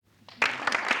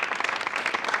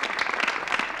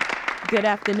Good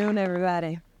afternoon,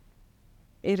 everybody.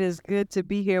 It is good to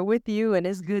be here with you, and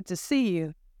it's good to see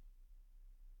you.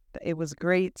 It was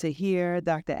great to hear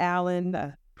Dr.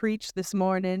 Allen preach this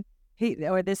morning,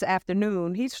 this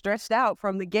afternoon. He's stretched out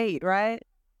from the gate, right?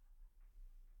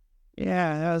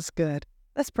 Yeah, that was good.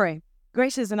 Let's pray.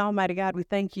 Gracious and Almighty God, we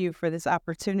thank you for this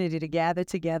opportunity to gather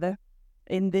together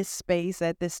in this space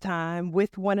at this time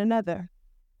with one another.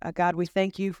 God, we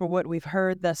thank you for what we've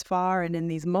heard thus far and in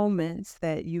these moments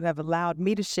that you have allowed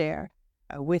me to share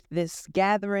with this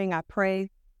gathering. I pray,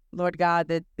 Lord God,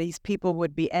 that these people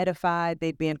would be edified,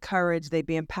 they'd be encouraged, they'd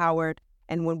be empowered.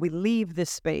 And when we leave this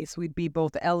space, we'd be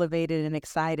both elevated and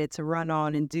excited to run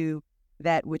on and do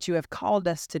that which you have called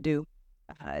us to do,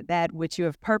 that which you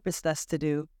have purposed us to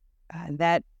do, and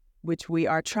that which we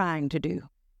are trying to do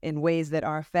in ways that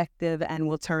are effective and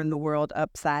will turn the world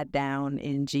upside down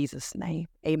in Jesus' name.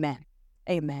 Amen.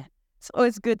 Amen. So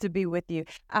it's good to be with you.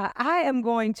 I am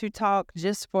going to talk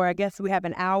just for, I guess we have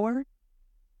an hour.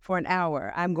 For an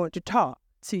hour, I'm going to talk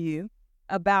to you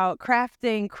about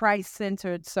crafting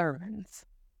Christ-centered sermons.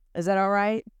 Is that all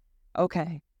right?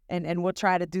 Okay. And we'll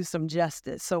try to do some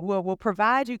justice. So we'll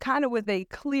provide you kind of with a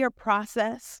clear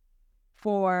process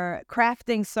for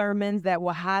crafting sermons that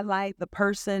will highlight the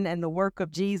person and the work of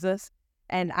Jesus.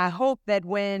 And I hope that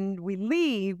when we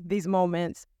leave these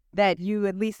moments, that you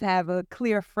at least have a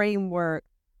clear framework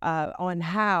on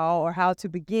how to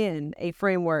begin a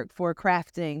framework for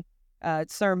crafting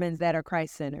sermons that are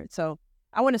Christ-centered. So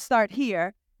I want to start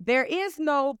here. There is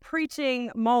no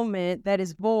preaching moment that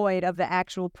is void of the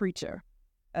actual preacher.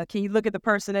 Can you look at the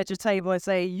person at your table and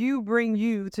say, you bring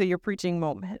you to your preaching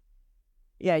moment?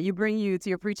 Yeah, you bring you to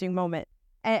your preaching moment.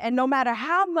 And no matter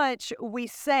how much we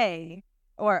say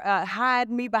or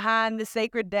hide me behind the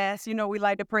sacred desk, you know, we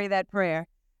like to pray that prayer,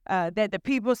 that the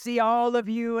people see all of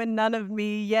you and none of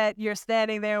me, yet you're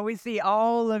standing there and we see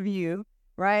all of you,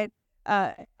 right?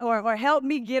 Or help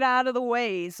me get out of the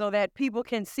way so that people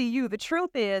can see you. The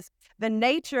truth is, the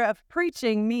nature of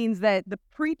preaching means that the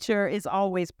preacher is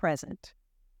always present.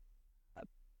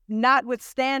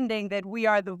 Notwithstanding that we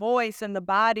are the voice and the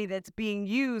body that's being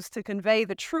used to convey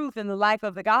the truth in the life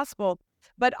of the gospel,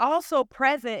 but also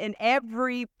present in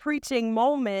every preaching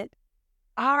moment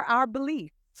are our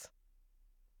beliefs.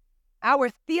 Our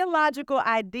theological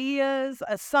ideas,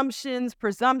 assumptions,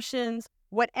 presumptions,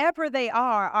 whatever they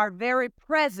are very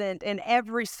present in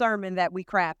every sermon that we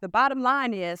craft. The bottom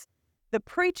line is the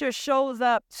preacher shows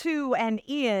up to and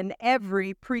in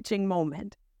every preaching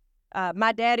moment.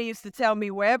 My daddy used to tell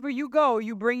me, wherever you go,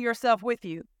 you bring yourself with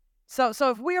you. So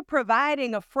if we're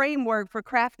providing a framework for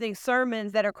crafting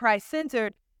sermons that are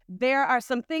Christ-centered, there are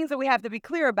some things that we have to be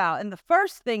clear about. And the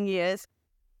first thing is,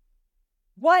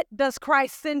 what does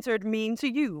Christ-centered mean to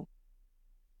you?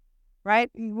 Right?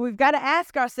 We've got to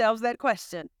ask ourselves that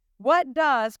question. What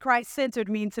does Christ-centered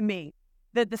mean to me?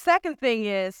 The second thing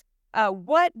is,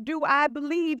 what do I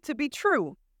believe to be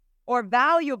true or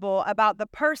valuable about the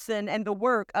person and the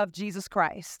work of Jesus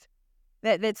Christ?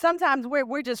 That sometimes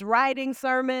we're just writing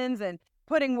sermons and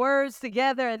putting words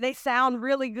together and they sound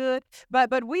really good,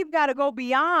 but we've got to go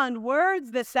beyond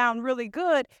words that sound really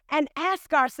good and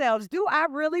ask ourselves, do I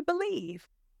really believe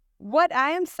what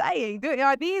I am saying?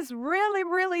 Are these really,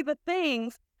 really the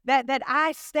things that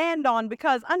I stand on?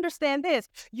 Because understand this,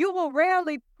 you will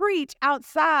rarely preach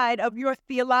outside of your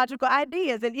theological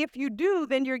ideas. And if you do,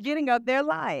 then you're getting up there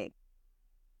lying.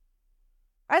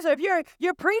 All right, so if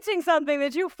you're preaching something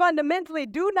that you fundamentally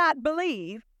do not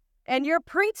believe, and you're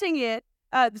preaching it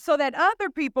so that other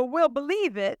people will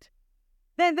believe it,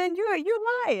 then you're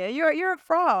lying. You're a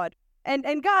fraud.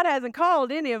 And God hasn't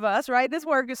called any of us, right? This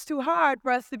work is too hard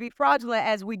for us to be fraudulent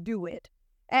as we do it.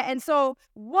 And so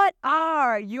what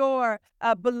are your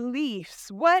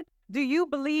beliefs? What do you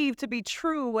believe to be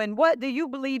true? And what do you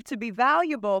believe to be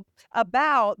valuable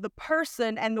about the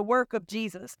person and the work of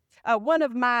Jesus? One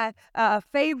of my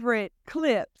favorite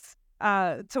clips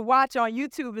to watch on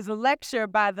YouTube is a lecture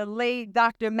by the late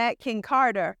Dr. Matt King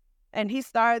Carter. And he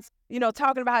starts,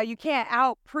 talking about how you can't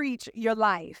out-preach your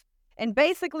life. And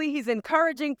basically, he's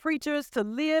encouraging preachers to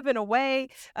live in a way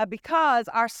because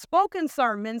our spoken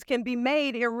sermons can be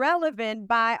made irrelevant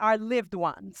by our lived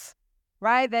ones,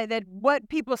 right? That what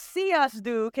people see us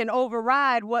do can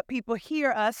override what people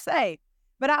hear us say.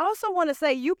 But I also want to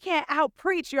say you can't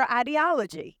out-preach your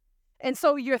ideology. And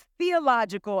so your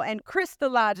theological and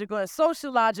Christological and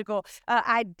sociological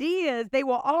ideas, they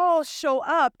will all show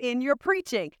up in your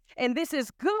preaching. And this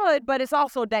is good, but it's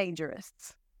also dangerous.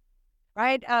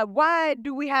 Right? Why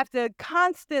do we have to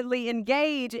constantly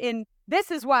engage in, this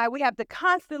is why we have to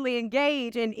constantly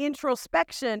engage in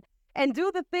introspection and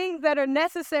do the things that are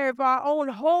necessary for our own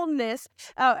wholeness,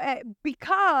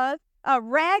 because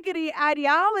raggedy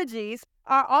ideologies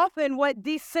are often what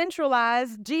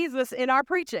decentralize Jesus in our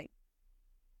preaching.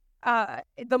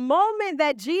 The moment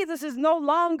that Jesus is no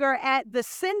longer at the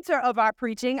center of our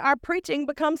preaching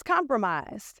becomes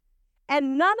compromised.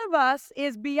 And none of us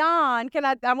is beyond,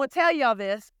 I'm going to tell y'all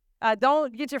this.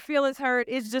 Don't get your feelings hurt.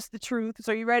 It's just the truth.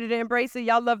 So you ready to embrace it?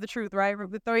 Y'all love the truth, right?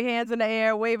 Throw your hands in the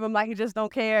air, wave them like you just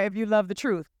don't care if you love the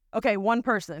truth. Okay, one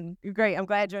person. You're great. I'm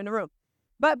glad you're in the room.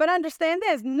 But understand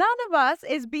this. None of us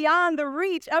is beyond the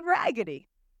reach of raggedy.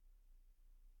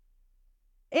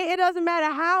 It doesn't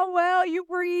matter how well you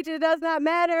preach. It does not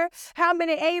matter how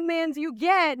many amens you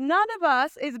get. None of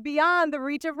us is beyond the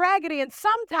reach of raggedy. And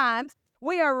sometimes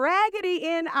we are raggedy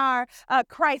in our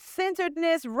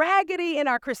Christ-centeredness, raggedy in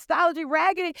our Christology,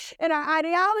 raggedy in our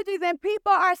ideologies, and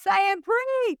people are saying,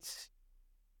 preach,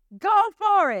 go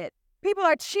for it. People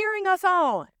are cheering us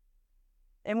on.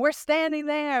 And we're standing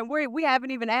there, and we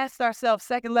haven't even asked ourselves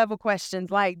second-level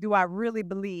questions like, do I really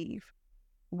believe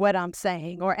what I'm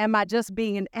saying? Or am I just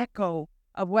being an echo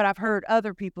of what I've heard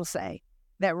other people say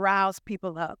that rouse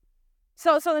people up?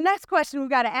 So the next question we've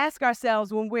got to ask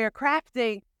ourselves when we're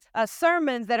crafting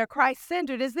sermons that are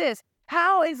Christ-centered is this: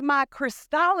 how is my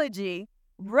Christology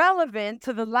relevant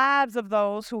to the lives of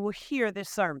those who will hear this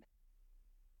sermon?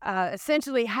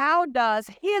 Essentially, how does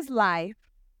his life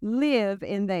live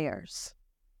in theirs?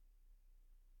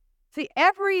 See,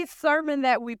 every sermon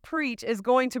that we preach is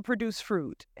going to produce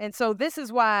fruit. And so this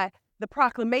is why the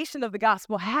proclamation of the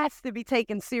gospel has to be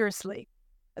taken seriously.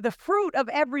 The fruit of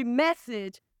every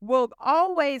message will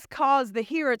always cause the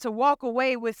hearer to walk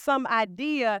away with some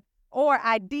idea or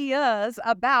ideas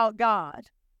about God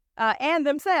and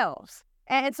themselves.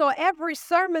 And so every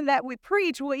sermon that we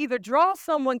preach will either draw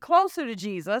someone closer to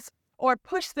Jesus or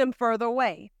push them further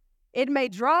away. It may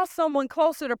draw someone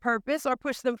closer to purpose or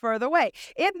push them further away.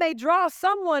 It may draw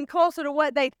someone closer to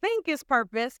what they think is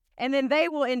purpose, and then they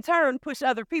will in turn push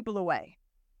other people away.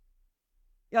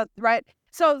 Yeah, right?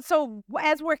 So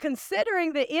as we're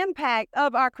considering the impact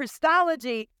of our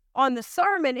Christology on the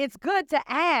sermon, it's good to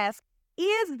ask,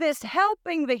 is this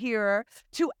helping the hearer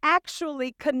to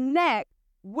actually connect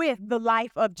with the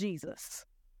life of Jesus?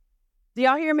 Do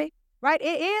y'all hear me? Right?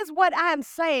 It is what I'm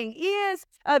saying. Is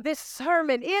this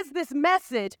sermon, is this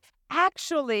message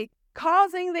actually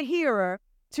causing the hearer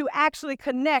to actually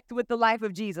connect with the life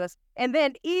of Jesus? And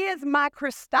then is my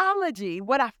Christology,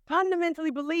 what I fundamentally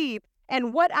believe,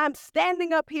 and what I'm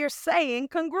standing up here saying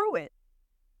congruent?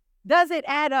 Does it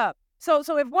add up? So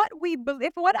if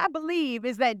what I believe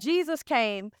is that Jesus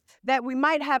came that we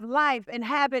might have life and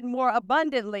have it more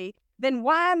abundantly, then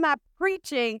why am I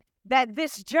preaching that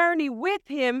this journey with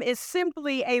him is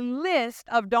simply a list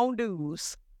of don't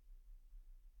do's?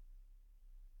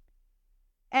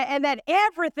 And that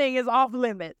everything is off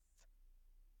limits,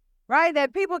 right?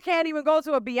 That people can't even go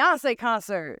to a Beyonce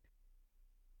concert.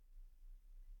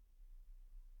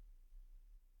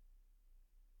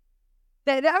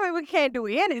 We can't do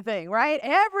anything, right?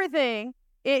 Everything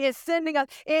is sending us.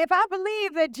 If I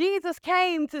believe that Jesus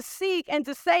came to seek and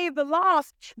to save the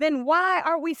lost, then why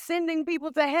are we sending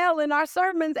people to hell in our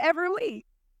sermons every week?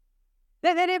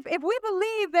 That if we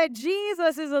believe that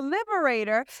Jesus is a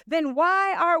liberator, then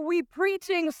why are we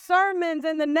preaching sermons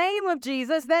in the name of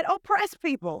Jesus that oppress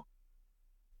people?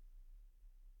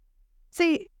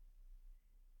 See,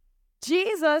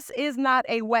 Jesus is not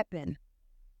a weapon.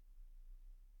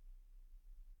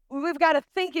 We've got to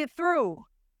think it through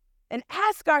and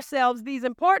ask ourselves these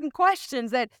important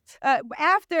questions that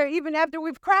even after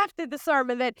we've crafted the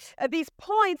sermon, that these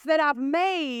points that I've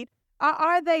made,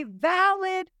 are they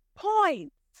valid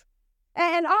points?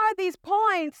 And are these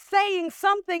points saying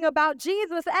something about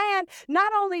Jesus? And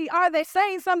not only are they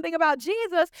saying something about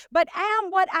Jesus, but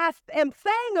what I am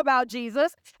saying about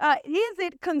Jesus, is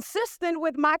it consistent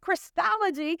with my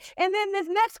Christology? And then this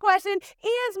next question,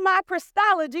 is my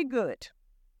Christology good?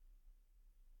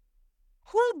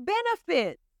 Who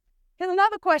benefits? Here's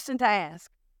another question to ask.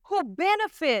 Who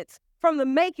benefits from the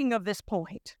making of this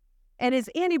point? And is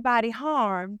anybody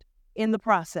harmed in the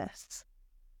process?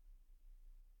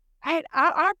 Right?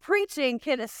 Our preaching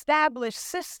can establish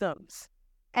systems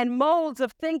and modes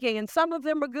of thinking, and some of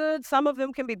them are good, some of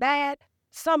them can be bad,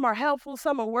 some are helpful,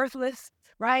 some are worthless,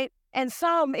 right? And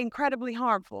some incredibly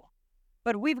harmful.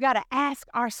 But we've got to ask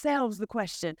ourselves the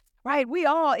question, right? We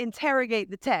all interrogate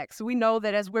the text. We know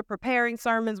that as we're preparing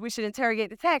sermons, we should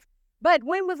interrogate the text. But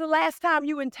when was the last time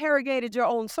you interrogated your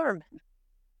own sermon?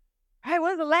 Right?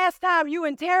 When was the last time you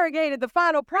interrogated the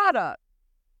final product?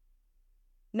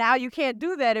 Now you can't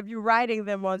do that if you're writing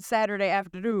them on Saturday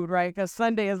afternoon, right? Because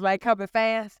Sunday is like coming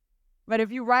fast. But if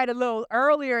you write a little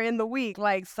earlier in the week,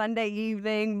 like Sunday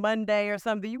evening, Monday or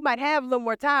something, you might have a little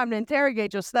more time to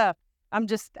interrogate your stuff. I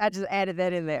just added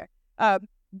that in there.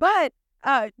 But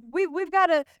we've got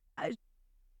to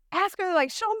ask her,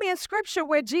 like, show me in scripture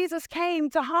where Jesus came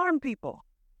to harm people.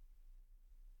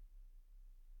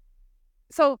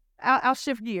 So I'll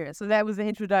shift gears. So that was the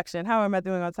introduction. How am I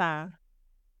doing on time?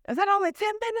 Is that only 10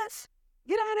 minutes?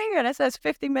 Get out of here. That says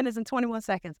 50 minutes and 21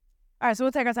 seconds. All right, so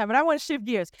we'll take our time, but I want to shift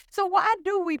gears. So why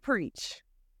do we preach?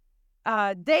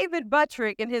 David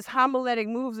Buttrick, in his homiletic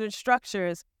moves and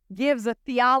structures, gives a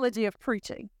theology of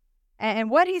preaching.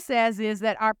 And what he says is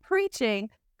that our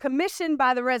preaching, commissioned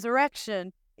by the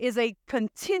resurrection, is a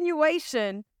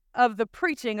continuation of the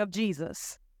preaching of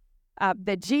Jesus.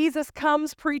 That Jesus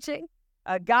comes preaching,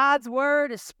 God's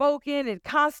word is spoken, it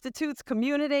constitutes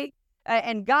community,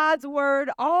 and God's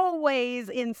word always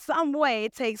in some way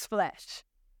takes flesh.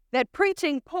 That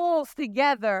preaching pulls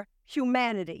together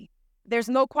humanity. There's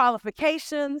no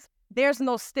qualifications, there's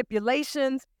no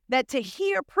stipulations, that to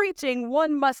hear preaching,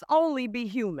 one must only be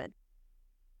human.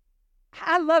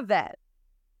 I love that,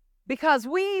 because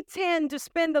we tend to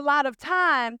spend a lot of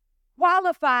time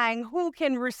qualifying who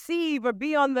can receive or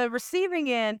be on the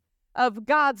receiving end of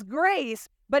God's grace.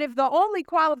 But if the only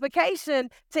qualification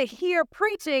to hear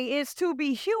preaching is to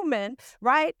be human,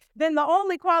 right, then the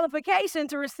only qualification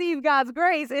to receive God's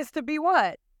grace is to be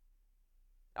what?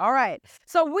 All right.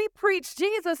 So we preach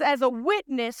Jesus as a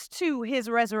witness to his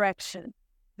resurrection.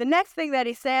 The next thing that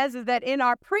he says is that in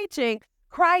our preaching,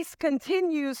 Christ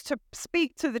continues to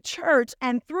speak to the church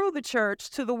and through the church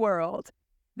to the world.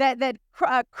 That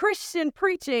Christian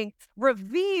preaching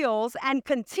reveals and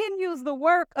continues the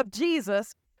work of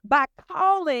Jesus by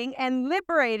calling and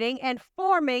liberating and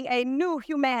forming a new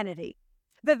humanity.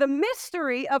 That the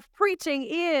mystery of preaching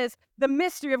is the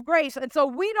mystery of grace. And so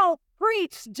we don't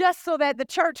preach just so that the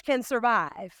church can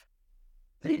survive.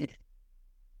 Right.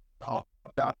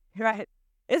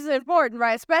 It's important,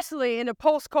 right? Especially in a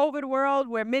post-COVID world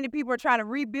where many people are trying to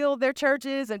rebuild their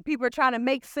churches and people are trying to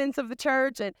make sense of the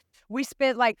church. And we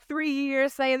spent like 3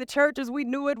 years saying the church as we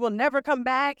knew it will never come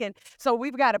back. And so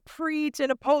we've got to preach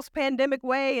in a post-pandemic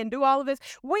way and do all of this.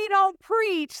 We don't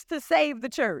preach to save the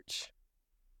church.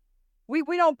 We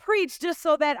don't preach just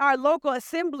so that our local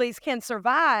assemblies can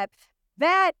survive.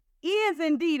 That is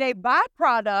indeed a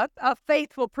byproduct of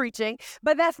faithful preaching,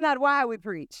 but that's not why we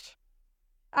preach.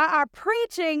 Our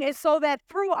preaching is so that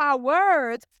through our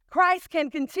words, Christ can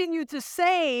continue to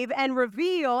save and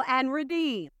reveal and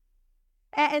redeem.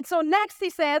 And so next he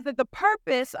says that the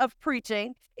purpose of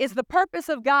preaching is the purpose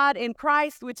of God in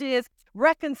Christ, which is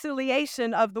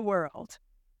reconciliation of the world.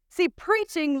 See,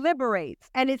 preaching liberates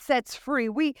and it sets free.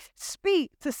 We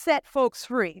speak to set folks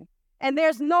free. And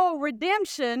there's no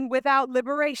redemption without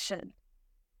liberation.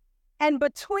 And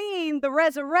between the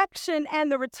resurrection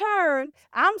and the return,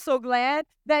 I'm so glad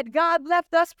that God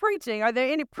left us preaching. Are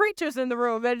there any preachers in the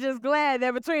room that are just glad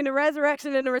that between the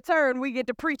resurrection and the return, we get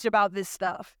to preach about this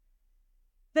stuff?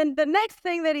 Then the next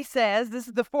thing that he says, this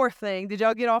is the fourth thing. Did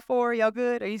y'all get all four? Y'all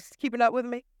good? Are you keeping up with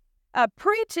me?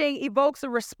 Preaching evokes a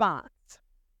response.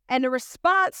 And the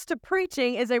response to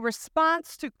preaching is a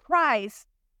response to Christ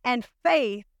and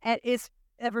faith. And is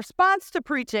a response to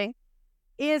preaching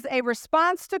is a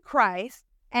response to Christ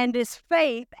and is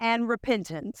faith and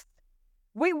repentance.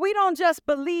 We don't just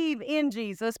believe in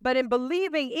Jesus, but in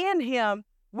believing in him,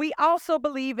 we also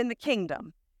believe in the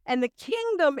kingdom. And the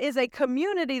kingdom is a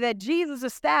community that Jesus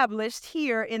established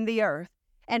here in the earth.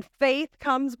 And faith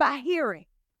comes by hearing.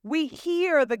 We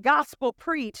hear the gospel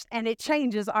preached and it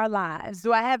changes our lives.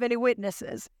 Do I have any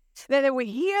witnesses? That we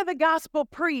hear the gospel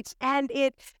preached and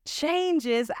it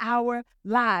changes our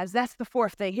lives. That's the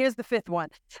fourth thing. Here's the fifth one.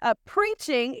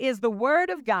 Preaching is the word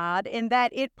of God in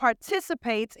that it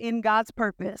participates in God's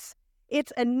purpose.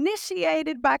 It's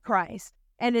initiated by Christ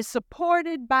and is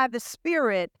supported by the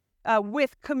Spirit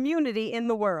with community in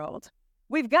the world.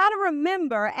 We've got to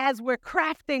remember as we're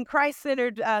crafting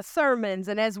Christ-centered sermons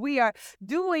and as we are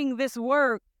doing this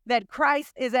work that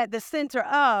Christ is at the center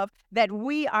of, that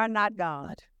we are not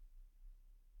God.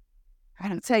 I'm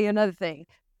going to tell you another thing.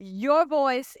 Your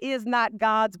voice is not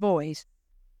God's voice.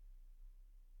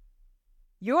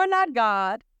 You're not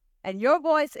God, and your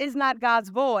voice is not God's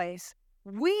voice.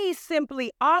 We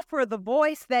simply offer the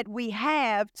voice that we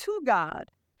have to God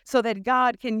so that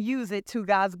God can use it to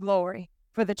God's glory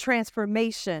for the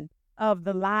transformation of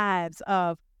the lives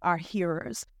of our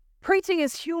hearers. Preaching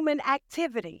is human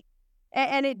activity,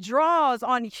 and it draws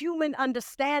on human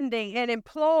understanding and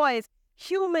employs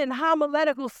human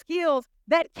homiletical skills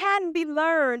that can be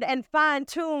learned and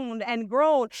fine-tuned and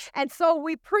grown. And so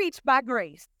we preach by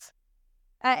grace.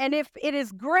 And if it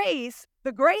is grace,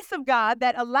 the grace of God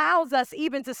that allows us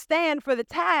even to stand for the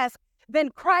task, then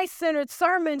Christ-centered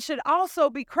sermons should also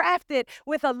be crafted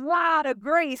with a lot of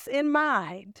grace in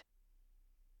mind.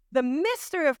 The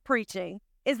mystery of preaching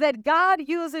is that God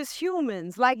uses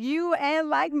humans like you and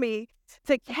like me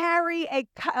to carry a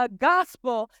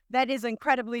gospel that is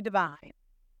incredibly divine.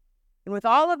 And with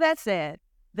all of that said,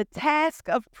 the task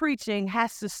of preaching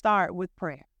has to start with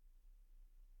prayer.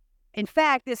 In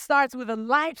fact, it starts with a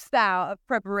lifestyle of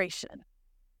preparation.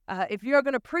 If you're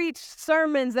going to preach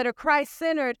sermons that are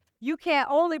Christ-centered, you can't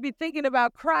only be thinking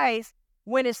about Christ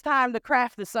when it's time to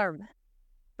craft the sermon.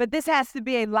 But this has to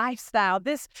be a lifestyle.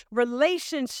 This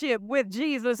relationship with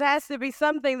Jesus has to be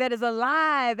something that is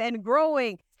alive and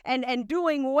growing and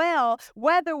doing well,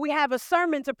 whether we have a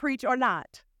sermon to preach or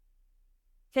not.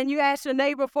 Can you ask your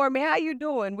neighbor for me, how you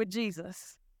doing with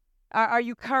Jesus? Are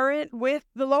you current with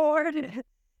the Lord?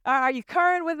 Are you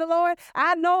current with the Lord?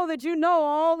 I know that you know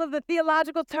all of the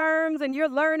theological terms and you're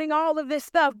learning all of this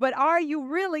stuff, but are you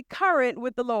really current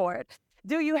with the Lord?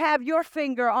 Do you have your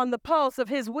finger on the pulse of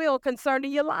his will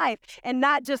concerning your life and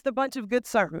not just a bunch of good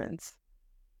sermons?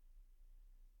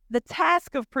 The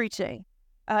task of preaching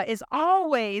is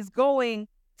always going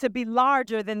to be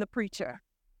larger than the preacher.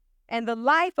 And the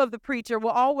life of the preacher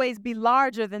will always be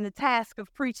larger than the task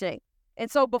of preaching. And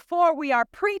so before we are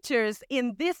preachers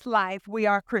in this life, we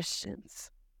are Christians.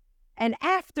 And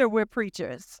after we're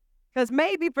preachers, because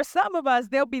maybe for some of us,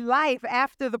 there'll be life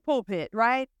after the pulpit,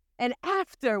 right? And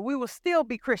after, we will still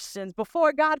be Christians.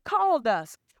 Before God called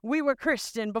us, we were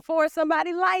Christian. Before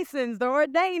somebody licensed or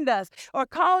ordained us or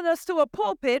called us to a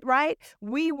pulpit, right?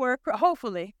 We were,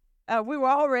 hopefully, we were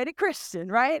already Christian,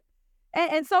 right?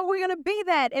 And so we're going to be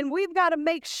that. And we've got to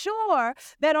make sure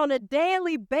that on a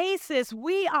daily basis,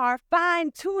 we are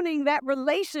fine-tuning that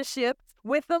relationship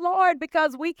with the Lord,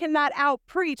 because we cannot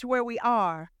out-preach where we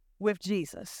are with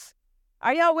Jesus.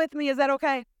 Are y'all with me? Is that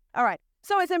okay? All right.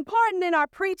 So it's important in our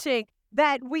preaching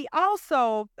that we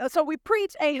also, we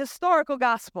preach a historical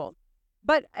gospel,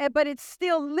 but it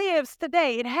still lives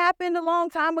today. It happened a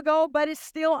long time ago, but it's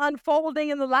still unfolding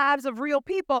in the lives of real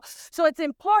people. So it's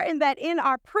important that in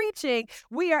our preaching,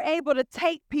 we are able to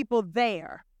take people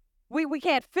there. We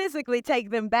can't physically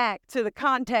take them back to the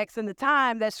context and the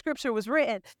time that Scripture was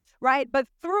written, right? But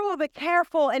through the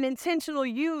careful and intentional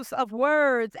use of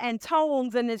words and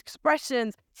tones and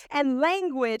expressions and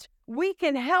language, we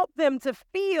can help them to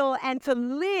feel and to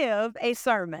live a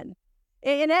sermon.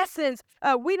 In essence,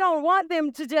 we don't want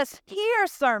them to just hear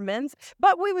sermons,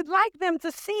 but we would like them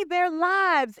to see their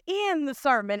lives in the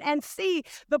sermon and see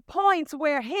the points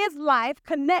where his life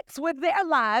connects with their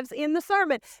lives in the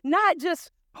sermon, not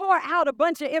just pour out a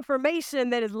bunch of information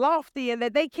that is lofty and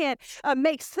that they can't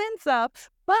make sense of.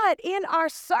 But in our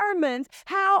sermons,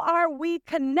 how are we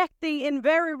connecting in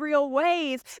very real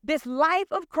ways this life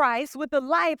of Christ with the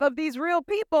life of these real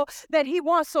people that he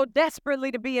wants so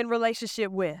desperately to be in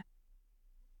relationship with?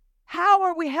 How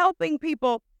are we helping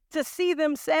people to see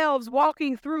themselves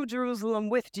walking through Jerusalem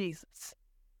with Jesus?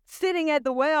 Sitting at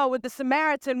the well with the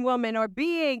Samaritan woman, or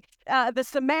being the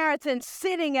Samaritan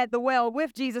sitting at the well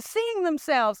with Jesus, seeing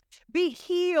themselves be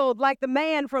healed like the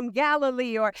man from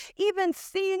Galilee, or even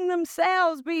seeing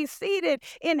themselves be seated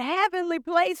in heavenly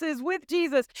places with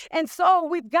Jesus. And so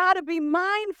we've got to be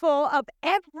mindful of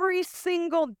every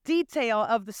single detail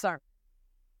of the sermon.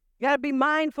 We've got to be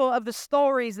mindful of the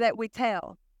stories that we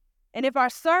tell. And if our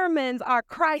sermons are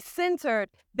Christ-centered,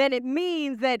 then it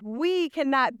means that we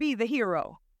cannot be the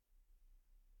hero.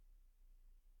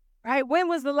 Right? When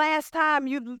was the last time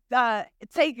you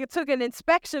took an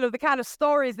inspection of the kind of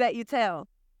stories that you tell?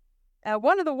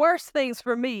 One of the worst things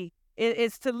for me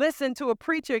is to listen to a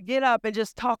preacher get up and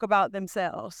just talk about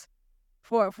themselves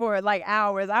for like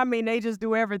hours. I mean, they just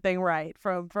do everything right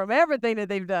from everything that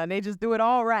they've done. They just do it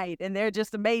all right, and they're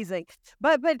just amazing.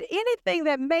 But anything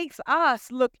that makes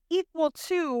us look equal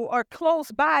to or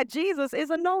close by Jesus is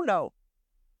a no-no.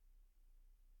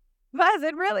 Because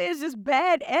it really is just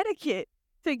bad etiquette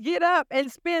to get up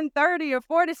and spend 30 or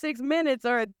 46 minutes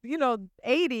or,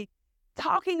 80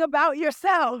 talking about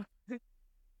yourself.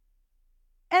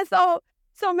 And so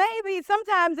maybe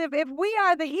sometimes if we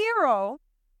are the hero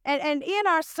and in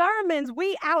our sermons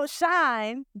we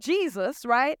outshine Jesus,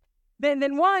 right?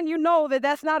 Then one,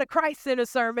 that's not a Christ-centered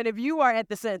sermon if you are at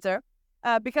the center,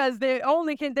 because there's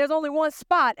only one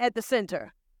spot at the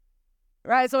center.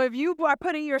 Right? So if you are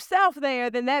putting yourself there,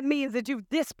 then that means that you've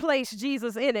displaced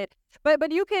Jesus in it.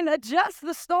 But you can adjust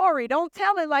the story. Don't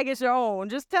tell it like it's your own.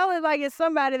 Just tell it like it's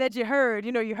somebody that you heard.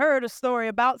 You heard a story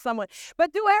about someone.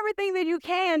 But do everything that you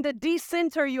can to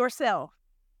decenter yourself.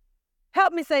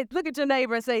 Help me look at your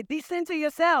neighbor and say, decenter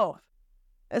yourself.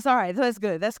 It's all right. That's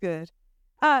good. That's good.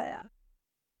 Uh,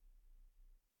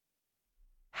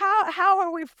 how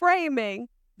are we framing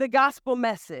the gospel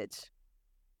message?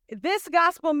 This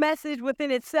gospel message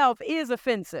within itself is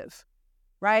offensive,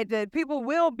 right? That people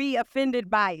will be offended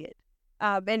by it.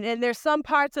 And there's some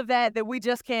parts of that we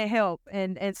just can't help.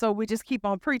 And so we just keep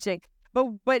on preaching.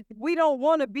 But we don't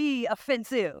want to be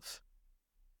offensive.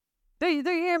 Do you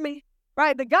hear me?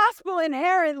 Right? The gospel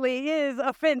inherently is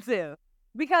offensive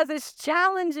because it's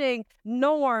challenging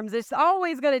norms. It's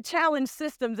always going to challenge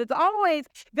systems. It's always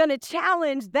going to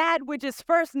challenge that which is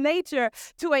first nature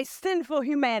to a sinful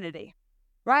humanity.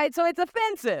 Right? So it's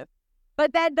offensive.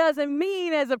 But that doesn't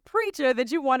mean as a preacher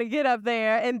that you want to get up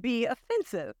there and be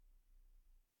offensive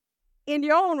in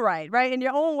your own right? In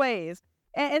your own ways.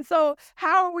 And so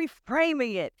how are we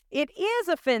framing it? It is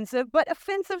offensive, but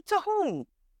offensive to whom?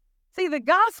 See, the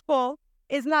gospel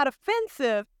is not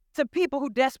offensive to people who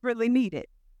desperately need it.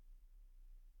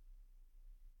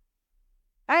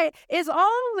 Right? It's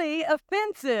only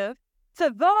offensive to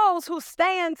those who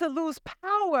stand to lose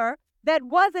power that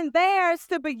wasn't theirs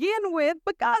to begin with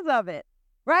because of it.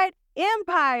 Right?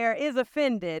 Empire is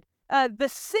offended. The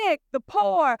sick, the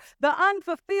poor, the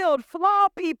unfulfilled,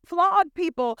 flawed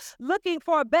people looking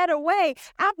for a better way.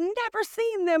 I've never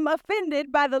seen them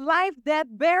offended by the life, death,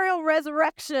 burial,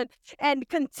 resurrection, and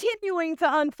continuing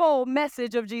to unfold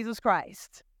message of Jesus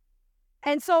Christ.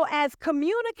 And so as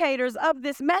communicators of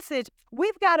this message,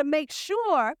 we've got to make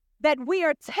sure that we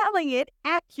are telling it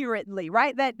accurately.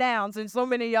 Write that down. Since so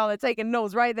many of y'all are taking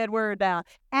notes, write that word down.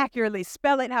 Accurately.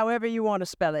 Spell it however you want to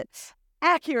spell it.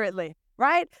 Accurately.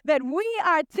 Right? That we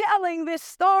are telling this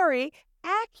story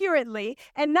accurately,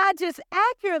 and not just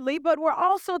accurately, but we're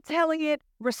also telling it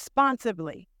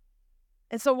responsibly.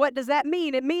 And so what does that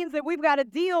mean? It means that we've got to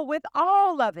deal with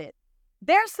all of it.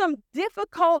 There's some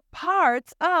difficult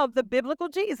parts of the biblical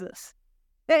Jesus.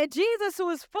 That Jesus, who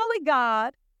is fully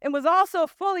God and was also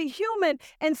fully human,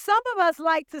 and some of us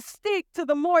like to stick to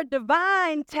the more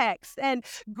divine text and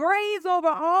graze over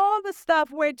all the stuff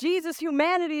where Jesus'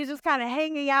 humanity is just kind of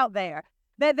hanging out there.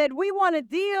 That we want to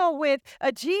deal with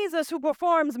a Jesus who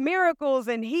performs miracles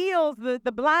and heals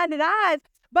the blinded eyes,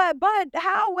 but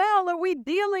how well are we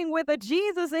dealing with a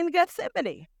Jesus in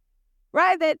Gethsemane?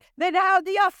 Right? That how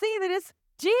do y'all see that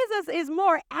Jesus is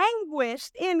more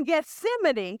anguished in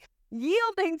Gethsemane,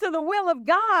 yielding to the will of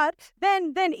God,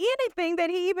 than anything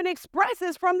that he even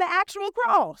expresses from the actual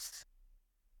cross.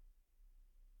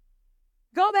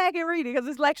 Go back and read it, because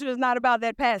this lecture is not about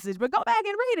that passage, but go back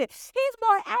and read it. He's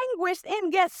more anguished in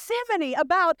Gethsemane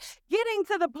about getting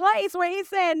to the place where he's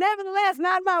saying, nevertheless,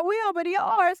 not my will, but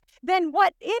yours, than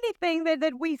what anything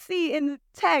that we see in the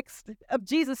text of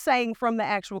Jesus saying from the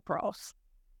actual cross.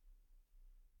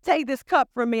 Take this cup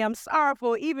from me. I'm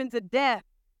sorrowful even to death.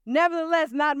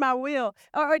 Nevertheless, not my will.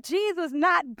 Or Jesus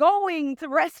not going to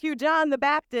rescue John the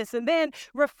Baptist and then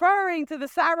referring to the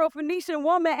Syrophoenician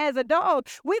woman as a dog.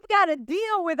 We've got to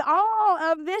deal with all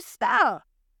of this stuff,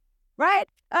 right?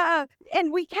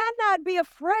 And we cannot be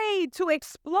afraid to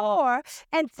explore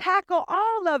and tackle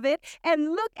all of it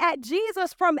and look at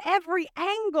Jesus from every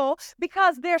angle,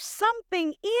 because there's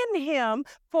something in him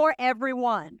for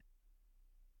everyone.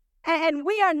 And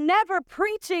we are never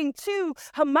preaching to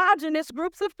homogenous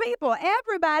groups of people.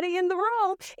 Everybody in the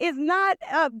room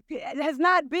has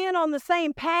not been on the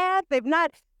same path. They've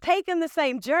not taken the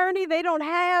same journey. They don't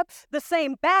have the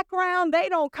same background. They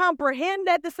don't comprehend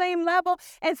at the same level.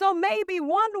 And so maybe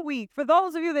 1 week, for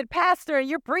those of you that pastor and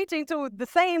you're preaching to the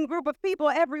same group of people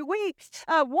every week,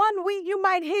 1 week you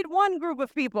might hit one group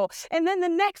of people, and then the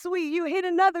next week you hit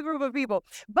another group of people.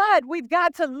 But we've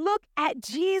got to look at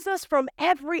Jesus from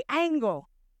every angle.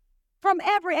 From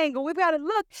every angle. We've got to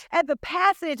look at the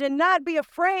passage and not be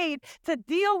afraid to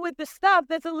deal with the stuff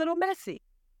that's a little messy.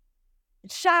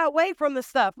 Shy away from the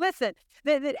stuff. Listen,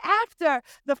 that after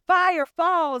the fire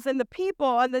falls and the people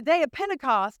on the day of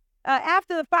Pentecost,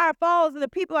 after the fire falls and the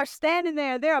people are standing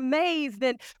there, they're amazed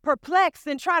and perplexed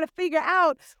and trying to figure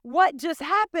out what just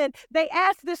happened. They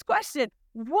ask this question: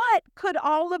 what could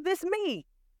all of this mean?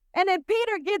 And then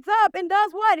Peter gets up and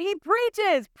does what? He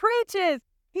preaches.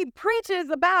 He preaches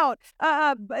about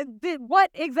what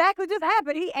exactly just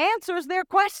happened. He answers their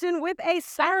question with a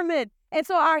sermon. And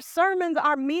so our sermons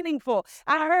are meaningful.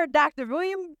 I heard Dr.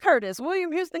 William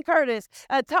Houston Curtis,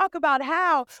 talk about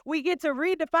how we get to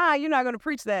redefine. You're not going to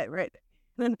preach that, right?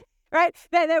 Right?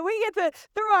 That we get to,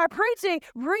 through our preaching,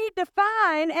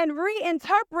 redefine and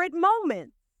reinterpret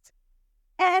moments.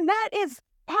 And that is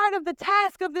part of the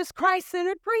task of this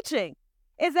Christ-centered preaching.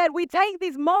 is that we take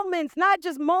these moments, not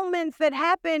just moments that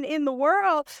happen in the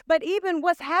world, but even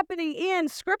what's happening in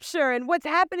Scripture and what's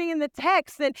happening in the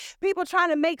text, and people trying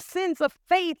to make sense of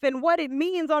faith and what it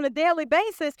means on a daily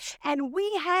basis. And we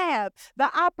have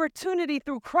the opportunity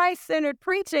through Christ-centered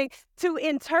preaching to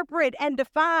interpret and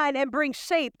define and bring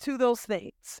shape to those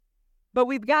things. But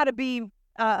we've got to be,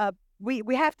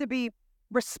 we have to be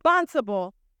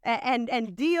responsible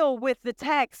and deal with the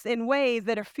text in ways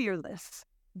that are fearless.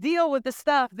 Deal with the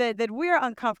stuff that we're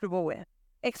uncomfortable with.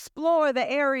 Explore the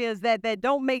areas that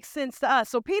don't make sense to us.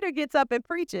 So Peter gets up and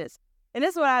preaches. And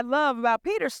this is what I love about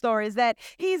Peter's story, is that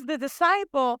he's the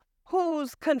disciple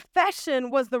whose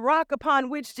confession was the rock upon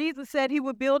which Jesus said he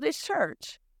would build his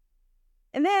church.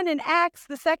 And then in Acts,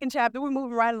 the 2nd chapter, we're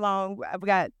moving right along. We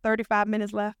got 35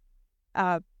 minutes left.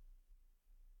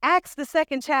 Acts, the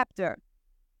 2nd chapter.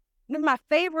 One of my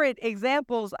favorite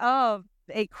examples of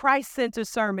a Christ-centered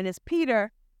sermon is Peter.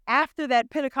 After that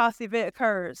Pentecost event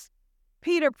occurs,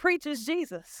 Peter preaches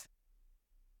Jesus.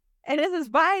 And this is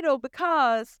vital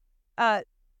because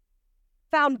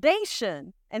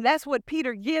foundation, and that's what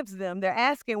Peter gives them. They're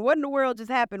asking, what in the world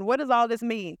just happened? What does all this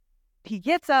mean? He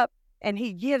gets up and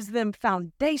he gives them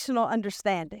foundational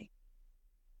understanding.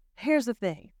 Here's the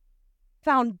thing.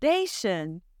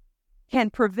 Foundation can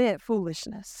prevent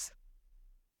foolishness.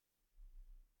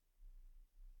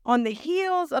 On the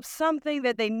heels of something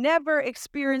that they never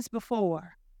experienced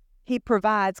before, he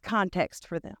provides context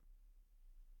for them.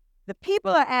 The people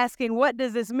are asking, what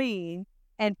does this mean?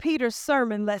 And Peter's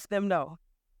sermon lets them know.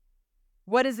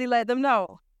 What does he let them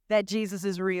know? That Jesus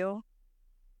is real.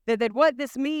 That what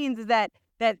this means is that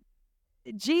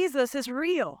Jesus is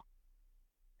real.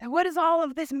 And what does all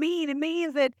of this mean? It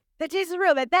means that Jesus is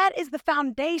real. That is the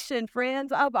foundation,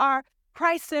 friends, of our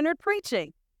Christ-centered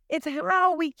preaching. It's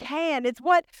how we can. It's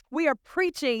what we are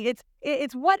preaching.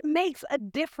 It's what makes a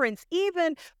difference,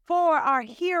 even for our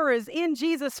hearers in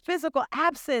Jesus' physical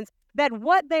absence, that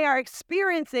what they are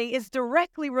experiencing is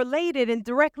directly related and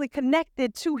directly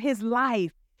connected to his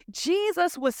life.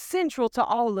 Jesus was central to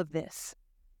all of this.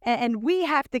 And we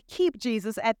have to keep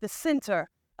Jesus at the center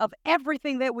of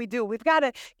everything that we do. We've got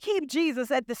to keep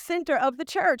Jesus at the center of the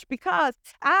church, because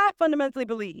I fundamentally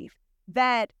believe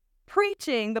that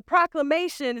preaching, the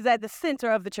proclamation, is at the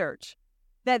center of the church.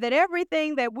 That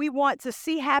everything that we want to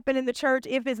see happen in the church,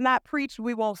 if it's not preached,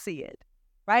 we won't see it,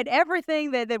 right?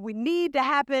 Everything that we need to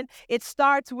happen, it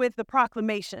starts with the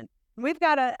proclamation. We've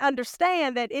got to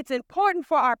understand that it's important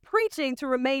for our preaching to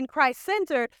remain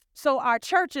Christ-centered so our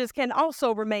churches can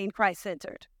also remain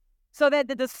Christ-centered. So that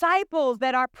the disciples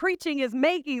that our preaching is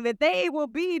making, that they will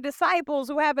be disciples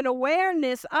who have an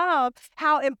awareness of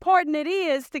how important it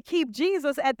is to keep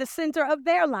Jesus at the center of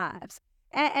their lives.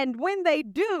 And when they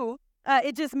do,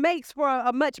 it just makes for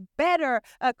a much better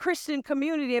Christian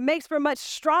community. It makes for much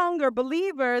stronger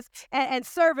believers and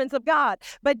servants of God.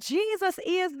 But Jesus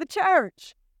is the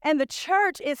church. And the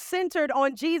church is centered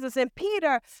on Jesus. And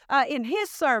Peter, in his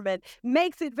sermon,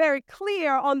 makes it very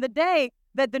clear on the day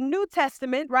that the New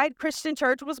Testament, right, Christian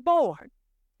church was born.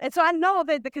 And so I know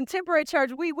that the contemporary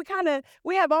church, we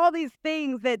have all these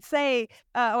things that say,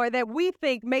 or that we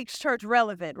think makes church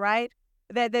relevant, right?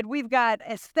 That we've got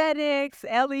aesthetics,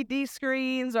 LED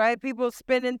screens, right? People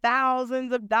spending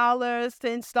thousands of dollars to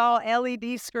install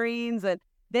LED screens, and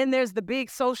then there's the big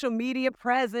social media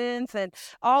presence and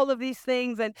all of these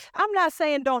things. And I'm not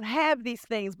saying don't have these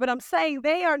things, but I'm saying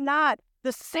they are not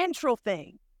the central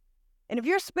thing. And if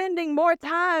you're spending more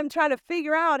time trying to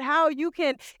figure out how you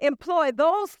can employ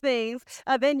those things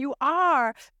than you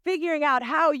are figuring out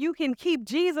how you can keep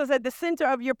Jesus at the center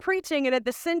of your preaching and at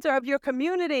the center of your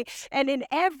community and in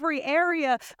every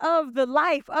area of the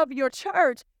life of your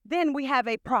church, then we have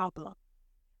a problem.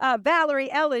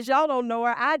 Valerie Ellis, y'all don't know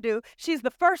her, I do. She's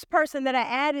the first person that I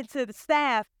added to the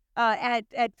staff at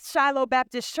Shiloh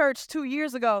Baptist Church 2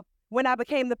 years ago when I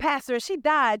became the pastor. She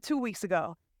died 2 weeks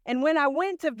ago. And when I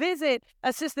went to visit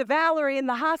Sister Valerie in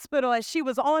the hospital as she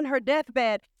was on her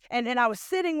deathbed, and I was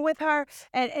sitting with her,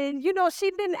 and you know, she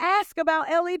didn't ask about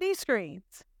LED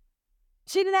screens.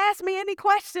 She didn't ask me any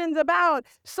questions about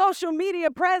social media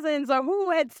presence or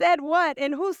who had said what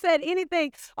and who said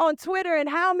anything on Twitter and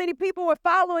how many people were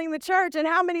following the church and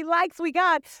how many likes we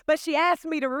got, but she asked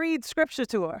me to read scripture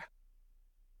to her.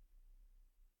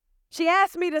 She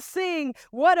asked me to sing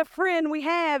What a Friend We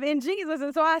Have in Jesus.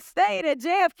 And so I stayed at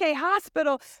JFK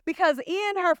Hospital because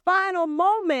in her final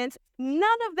moments,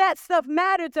 none of that stuff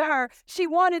mattered to her. She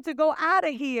wanted to go out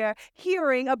of here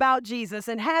hearing about Jesus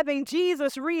and having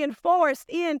Jesus reinforced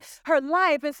in her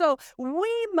life. And so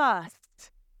we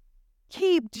must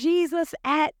keep Jesus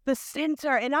at the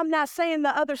center. And I'm not saying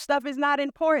the other stuff is not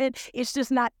important. It's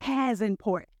just not as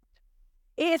important.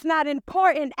 It's not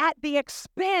important at the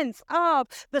expense of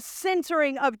the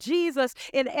centering of Jesus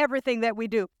in everything that we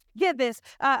do. Get this.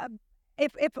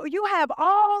 If you have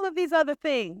all of these other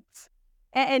things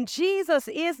and Jesus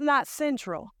is not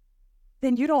central,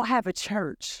 then you don't have a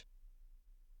church.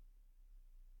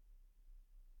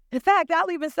 In fact, I'll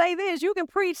even say this. You can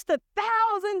preach to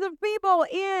thousands of people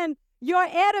in your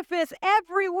edifice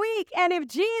every week. And if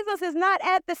Jesus is not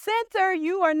at the center,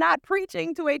 you are not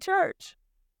preaching to a church.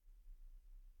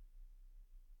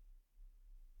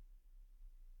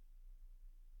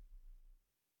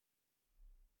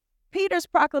 Peter's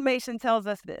proclamation tells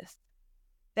us this,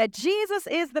 that Jesus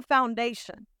is the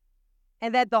foundation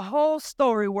and that the whole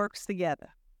story works together.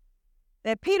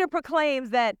 That Peter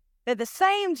proclaims that the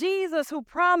same Jesus who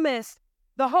promised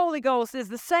the Holy Ghost is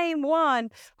the same one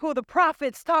who the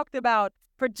prophets talked about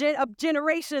for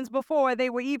generations before they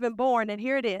were even born. And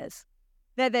here it is,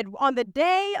 that on the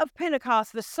day of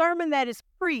Pentecost, the sermon that is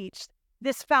preached,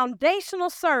 this foundational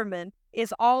sermon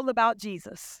is all about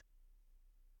Jesus.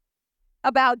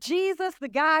 About Jesus, the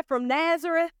guy from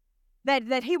Nazareth,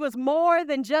 that he was more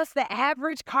than just the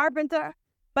average carpenter,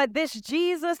 but this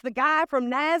Jesus, the guy from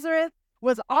Nazareth,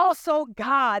 was also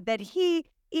God, that he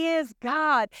is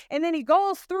God. And then he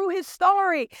goes through his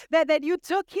story that you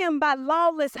took him by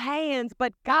lawless hands,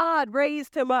 but God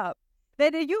raised him up.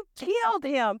 That you killed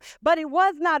him, but it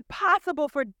was not possible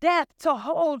for death to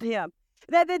hold him.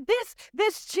 That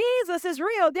this Jesus is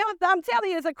real. I'm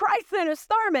telling you, it's a Christ-centered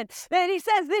sermon. That he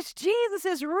says this Jesus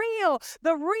is real,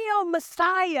 the real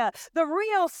Messiah, the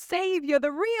real Savior,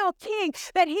 the real King.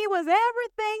 That he was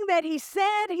everything that he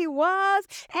said he was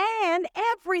and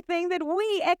everything that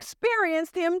we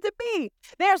experienced him to be.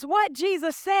 There's what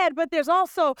Jesus said, but there's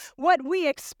also what we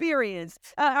experienced.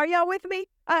 Are y'all with me?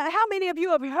 How many of you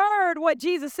have heard what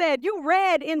Jesus said? You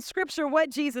read in Scripture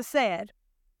what Jesus said.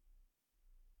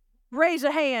 Raise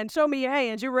your hand. Show me your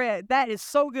hands. You read. That is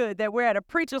so good that we're at a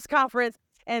preacher's conference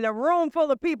and a room full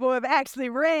of people have actually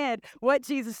read what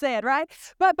Jesus said, right?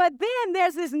 But then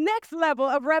there's this next level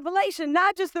of revelation,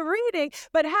 not just the reading,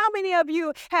 but how many of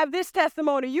you have this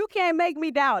testimony? You can't make me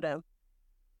doubt him.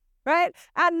 Right?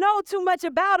 I know too much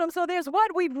about him. So there's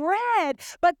what we've read,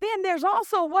 but then there's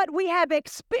also what we have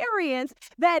experienced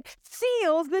that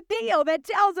seals the deal, that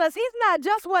tells us he's not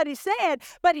just what he said,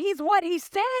 but he's what he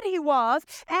said he was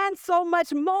and so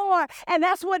much more. And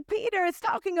that's what Peter is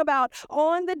talking about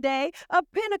on the day of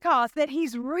Pentecost, that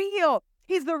he's real.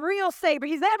 He's the real Savior.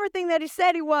 He's everything that he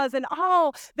said he was and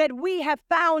all that we have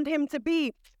found him to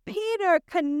be. Peter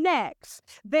connects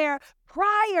their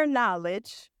prior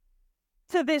knowledge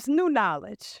to this new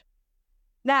knowledge.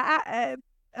 Now,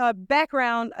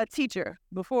 background, a teacher.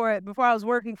 Before I was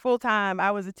working full-time,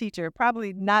 I was a teacher.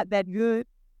 Probably not that good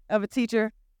of a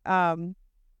teacher,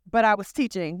 but I was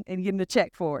teaching and getting a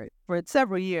check for it for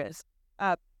several years.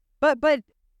 But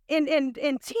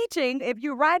in teaching, if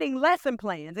you're writing lesson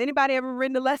plans, anybody ever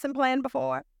written a lesson plan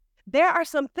before? There are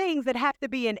some things that have to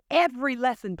be in every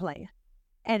lesson plan,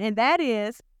 and that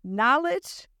is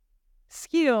knowledge,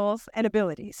 skills, and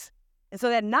abilities. And so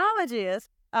that knowledge is,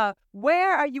 what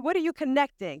are you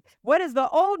connecting? What is the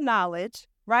old knowledge,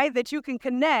 right, that you can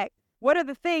connect? What are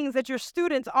the things that your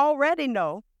students already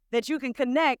know that you can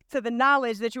connect to the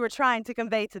knowledge that you are trying to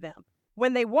convey to them?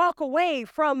 When they walk away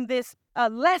from this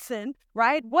lesson,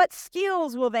 right, what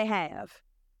skills will they have?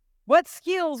 What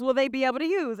skills will they be able to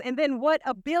use? And then what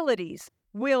abilities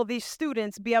will these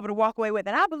students be able to walk away with?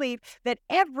 And I believe that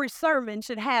every sermon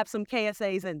should have some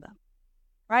KSAs in them.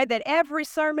 Right? That every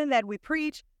sermon that we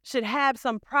preach should have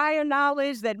some prior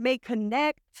knowledge that may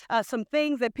connect some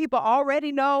things that people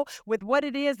already know with what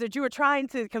it is that you are trying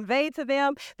to convey to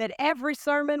them. That every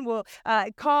sermon will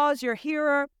cause your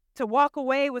hearer to walk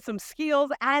away with some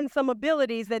skills and some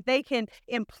abilities that they can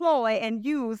employ and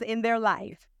use in their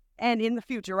life and in the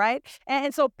future, right?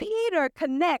 And so Peter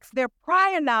connects their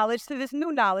prior knowledge to this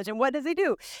new knowledge. And what does he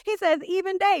do? He says,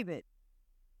 even David,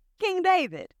 King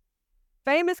David,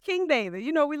 famous King David.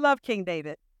 You know, we love King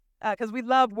David because we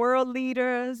love world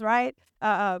leaders, right?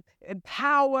 And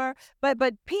power.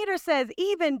 But Peter says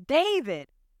even David,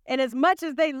 and as much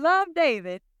as they love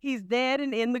David, he's dead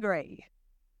and in the grave,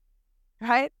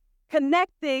 right?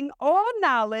 Connecting all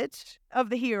knowledge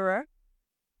of the hearer.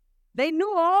 They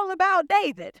knew all about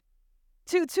David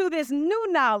to this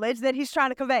new knowledge that he's trying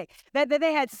to convey. That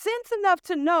they had sense enough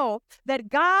to know that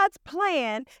God's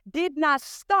plan did not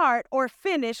start or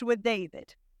finish with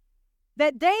David.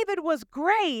 That David was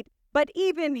great, But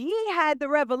even he had the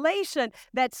revelation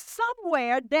that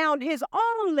somewhere down his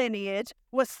own lineage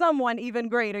was someone even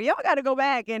greater. Y'all got to go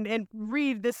back and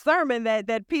read this sermon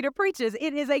that Peter preaches.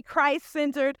 It is a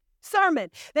Christ-centered sermon.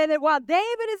 That while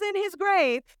David is in his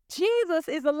grave, Jesus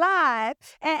is alive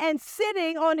and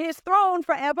sitting on his throne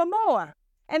forevermore.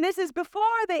 And this is before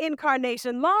the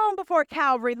incarnation, long before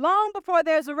Calvary, long before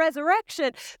there's a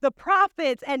resurrection. The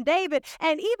prophets and David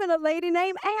and even a lady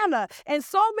named Anna and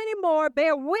so many more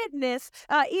bear witness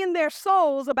in their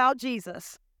souls about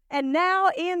Jesus. And now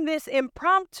in this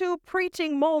impromptu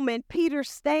preaching moment, Peter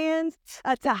stands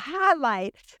to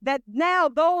highlight that now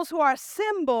those who are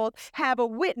assembled have a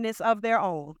witness of their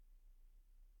own.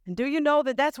 And do you know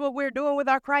that that's what we're doing with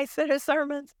our Christ-centered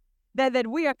sermons? That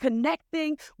we are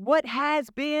connecting what has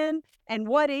been and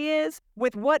what is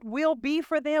with what will be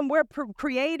for them. We're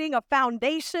creating a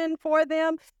foundation for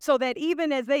them so that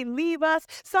even as they leave us,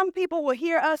 some people will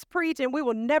hear us preach and we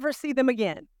will never see them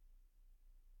again.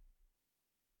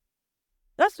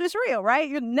 That's just real, right?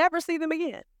 You'll never see them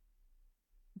again.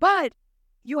 But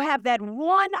you have that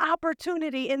one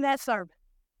opportunity in that sermon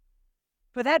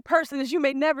for that person that you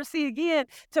may never see again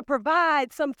to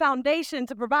provide some foundation,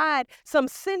 to provide some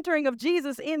centering of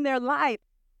Jesus in their life.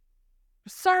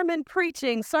 Sermon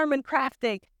preaching, sermon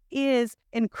crafting is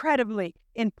incredibly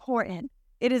important.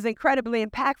 It is incredibly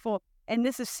impactful, and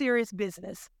this is serious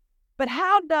business. But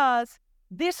how does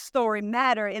this story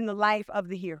matter in the life of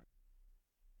the hero?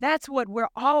 That's what we're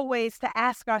always to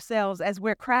ask ourselves as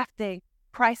we're crafting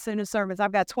Christ-centered sermons.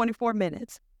 I've got 24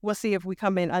 minutes. We'll see if we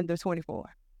come in under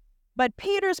 24. But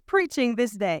Peter's preaching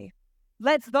this day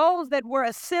lets those that were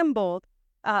assembled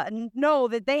know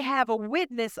that they have a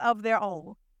witness of their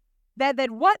own,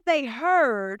 that what they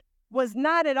heard was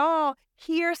not at all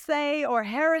hearsay or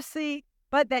heresy,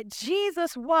 but that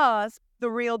Jesus was the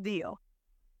real deal.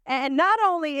 And not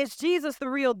only is Jesus the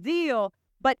real deal,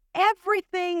 but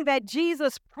everything that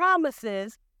Jesus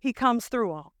promises, he comes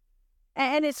through on.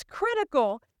 And it's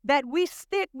critical that we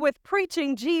stick with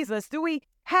preaching Jesus. Do we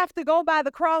have to go by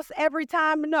the cross every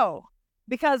time? No.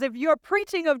 Because if your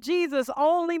preaching of Jesus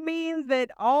only means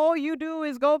that all you do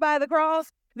is go by the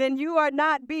cross, then you are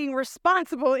not being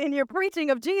responsible in your preaching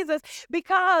of Jesus,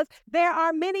 because there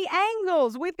are many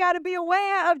angles. We've got to be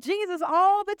aware of Jesus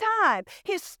all the time.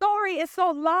 His story is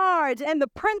so large and the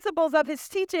principles of his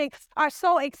teaching are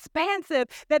so expansive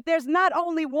that there's not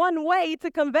only one way to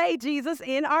convey Jesus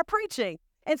in our preaching.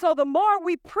 And so the more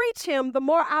we preach him, the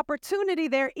more opportunity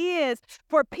there is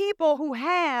for people who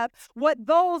have what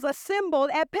those assembled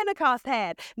at Pentecost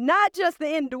had. Not just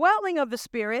the indwelling of the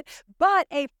Spirit, but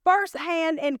a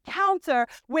firsthand encounter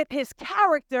with his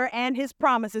character and his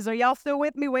promises. Are y'all still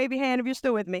with me? Wave your hand if you're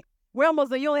still with me. We're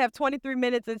almost there. You only have 23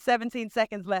 minutes and 17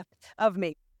 seconds left of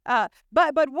me. But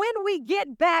when we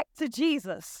get back to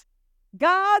Jesus,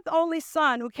 God's only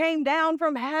Son, who came down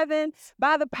from heaven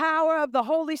by the power of the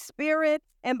Holy Spirit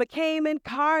and became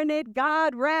incarnate,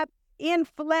 God wrapped in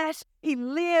flesh. He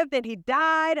lived and he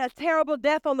died a terrible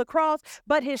death on the cross,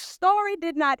 but his story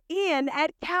did not end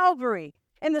at Calvary.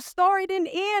 And the story didn't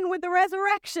end with the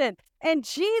resurrection. And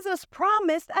Jesus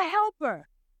promised a helper.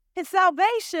 His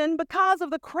salvation, because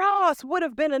of the cross, would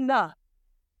have been enough.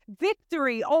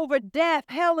 Victory over death,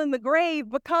 hell, and the grave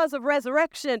because of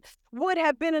resurrection would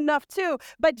have been enough too.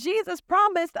 But Jesus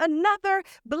promised another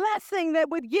blessing that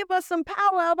would give us some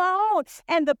power of our own.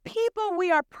 And the people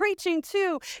we are preaching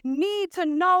to need to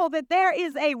know that there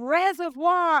is a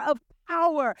reservoir of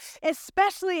power,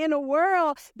 especially in a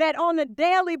world that on a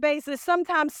daily basis,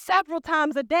 sometimes several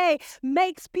times a day,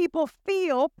 makes people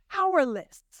feel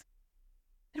powerless.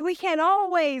 And we can't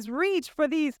always reach for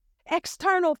these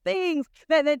external things,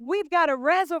 that we've got a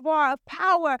reservoir of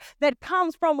power that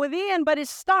comes from within, but it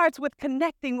starts with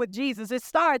connecting with Jesus. It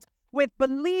starts with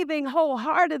believing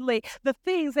wholeheartedly the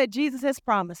things that Jesus has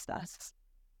promised us.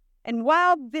 And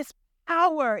while this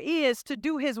power is to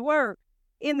do his work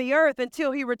in the earth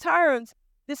until he returns,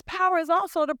 this power is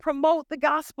also to promote the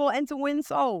gospel and to win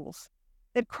souls.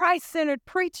 That Christ-centered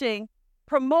preaching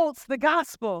promotes the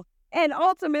gospel and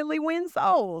ultimately wins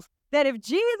souls. That if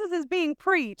Jesus is being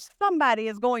preached, somebody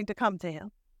is going to come to him.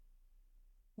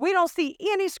 We don't see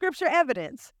any scripture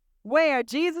evidence where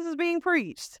Jesus is being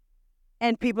preached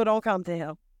and people don't come to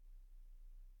him.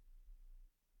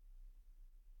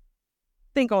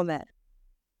 Think on that.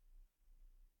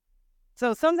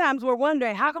 So sometimes we're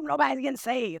wondering, how come nobody's getting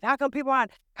saved? How come people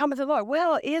aren't coming to the Lord?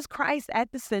 Well, is Christ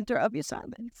at the center of your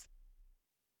sermons?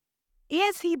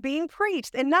 Is he being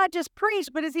preached? And not just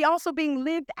preached, but is he also being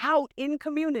lived out in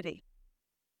community?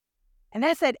 And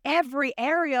that's at every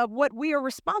area of what we are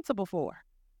responsible for,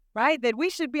 right? That we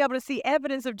should be able to see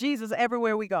evidence of Jesus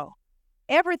everywhere we go.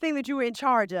 everything that you are in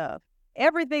charge of,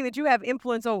 everything that you have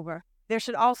influence over, there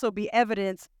should also be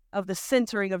evidence of the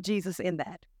centering of Jesus in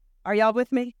that. Are y'all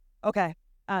with me? Okay.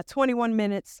 21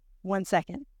 minutes, 1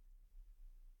 second.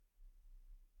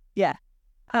 Yeah.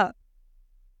 The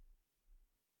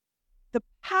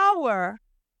power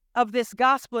of this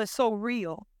gospel is so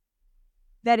real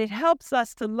that it helps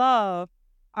us to love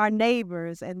our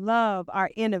neighbors and love our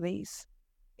enemies.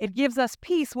 It gives us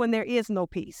peace when there is no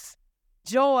peace,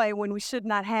 joy when we should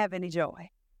not have any joy.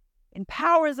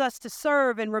 Empowers us to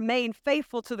serve and remain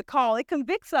faithful to the call. It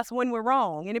convicts us when we're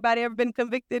wrong. Anybody ever been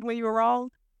convicted when you were wrong?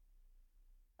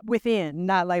 Within,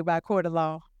 not like by court of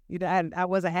law. I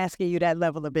wasn't asking you that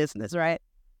level of business, right?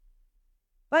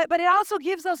 But it also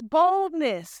gives us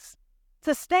boldness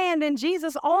to stand in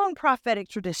Jesus' own prophetic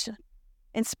tradition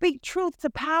and speak truth to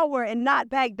power and not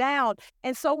back down.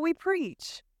 And so we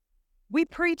preach. We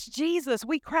preach Jesus.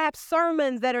 We craft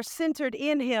sermons that are centered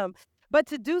in him. But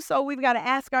to do so, we've got to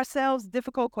ask ourselves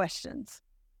difficult questions.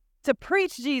 To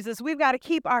preach Jesus, we've got to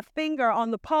keep our finger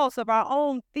on the pulse of our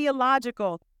own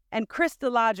theological and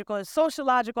Christological and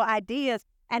sociological ideas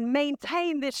and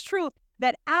maintain this truth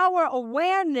that our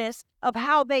awareness of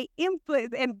how they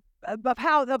influence and of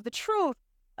the truth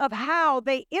of how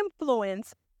they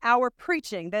influence our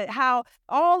preaching, that how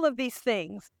all of these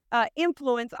things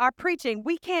influence our preaching.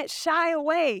 We can't shy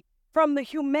away from the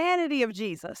humanity of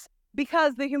Jesus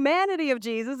because the humanity of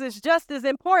Jesus is just as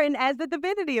important as the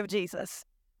divinity of Jesus.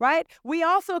 Right? We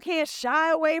also can't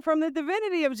shy away from the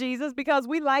divinity of Jesus because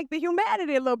we like the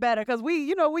humanity a little better because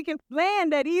we can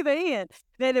land at either end.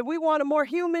 That if we want a more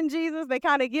human Jesus that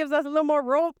kind of gives us a little more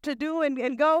rope to do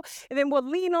and go, and then we'll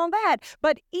lean on that.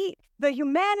 But the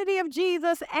humanity of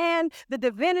Jesus and the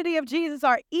divinity of Jesus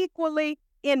are equally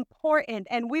important,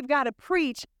 and we've got to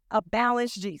preach a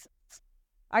balanced Jesus.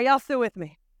 Are y'all still with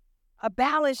me? A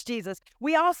balanced Jesus.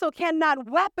 We also cannot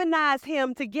weaponize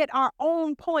him to get our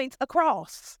own points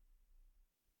across.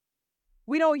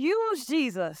 We don't use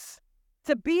Jesus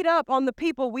to beat up on the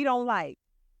people we don't like.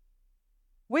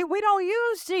 We don't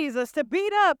use Jesus to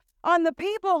beat up on the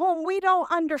people whom we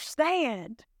don't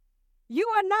understand. You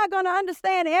are not going to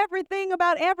understand everything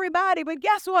about everybody, but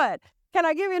guess what? Can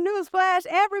I give you a news flash?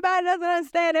 Everybody doesn't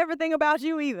understand everything about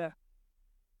you either.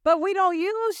 But we don't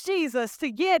use Jesus to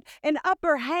get an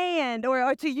upper hand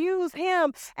or to use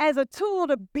him as a tool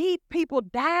to beat people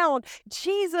down.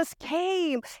 Jesus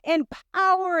came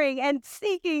empowering and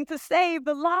seeking to save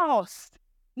the lost,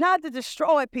 not to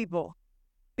destroy people.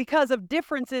 Because of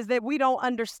differences that we don't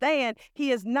understand,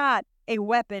 he is not a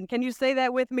weapon. Can you say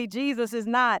that with me? Jesus is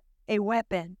not a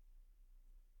weapon.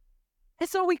 And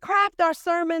so we craft our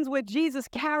sermons with Jesus'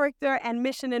 character and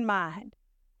mission in mind,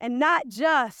 and not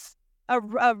just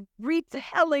a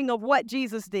retelling of what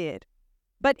Jesus did.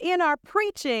 But in our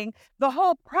preaching, the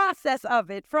whole process of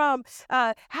it, from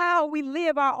how we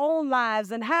live our own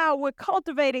lives and how we're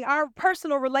cultivating our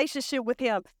personal relationship with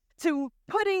him, to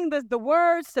putting the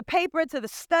words to paper, to the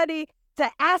study, to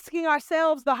asking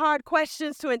ourselves the hard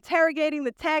questions, to interrogating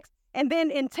the text, and then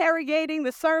interrogating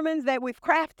the sermons that we've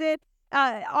crafted,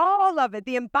 all of it,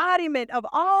 the embodiment of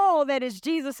all that is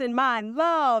Jesus in mind,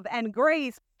 love and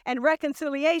grace, and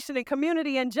reconciliation and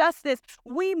community and justice.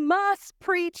 We must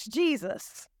preach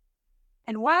Jesus.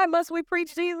 And why must we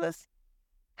preach Jesus?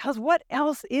 Because what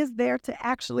else is there to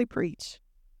actually preach?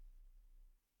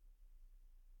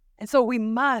 And so we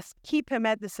must keep him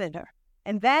at the center.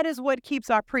 And that is what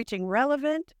keeps our preaching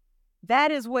relevant.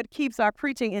 That is what keeps our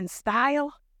preaching in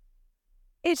style.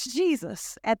 It's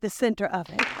Jesus at the center of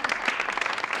it.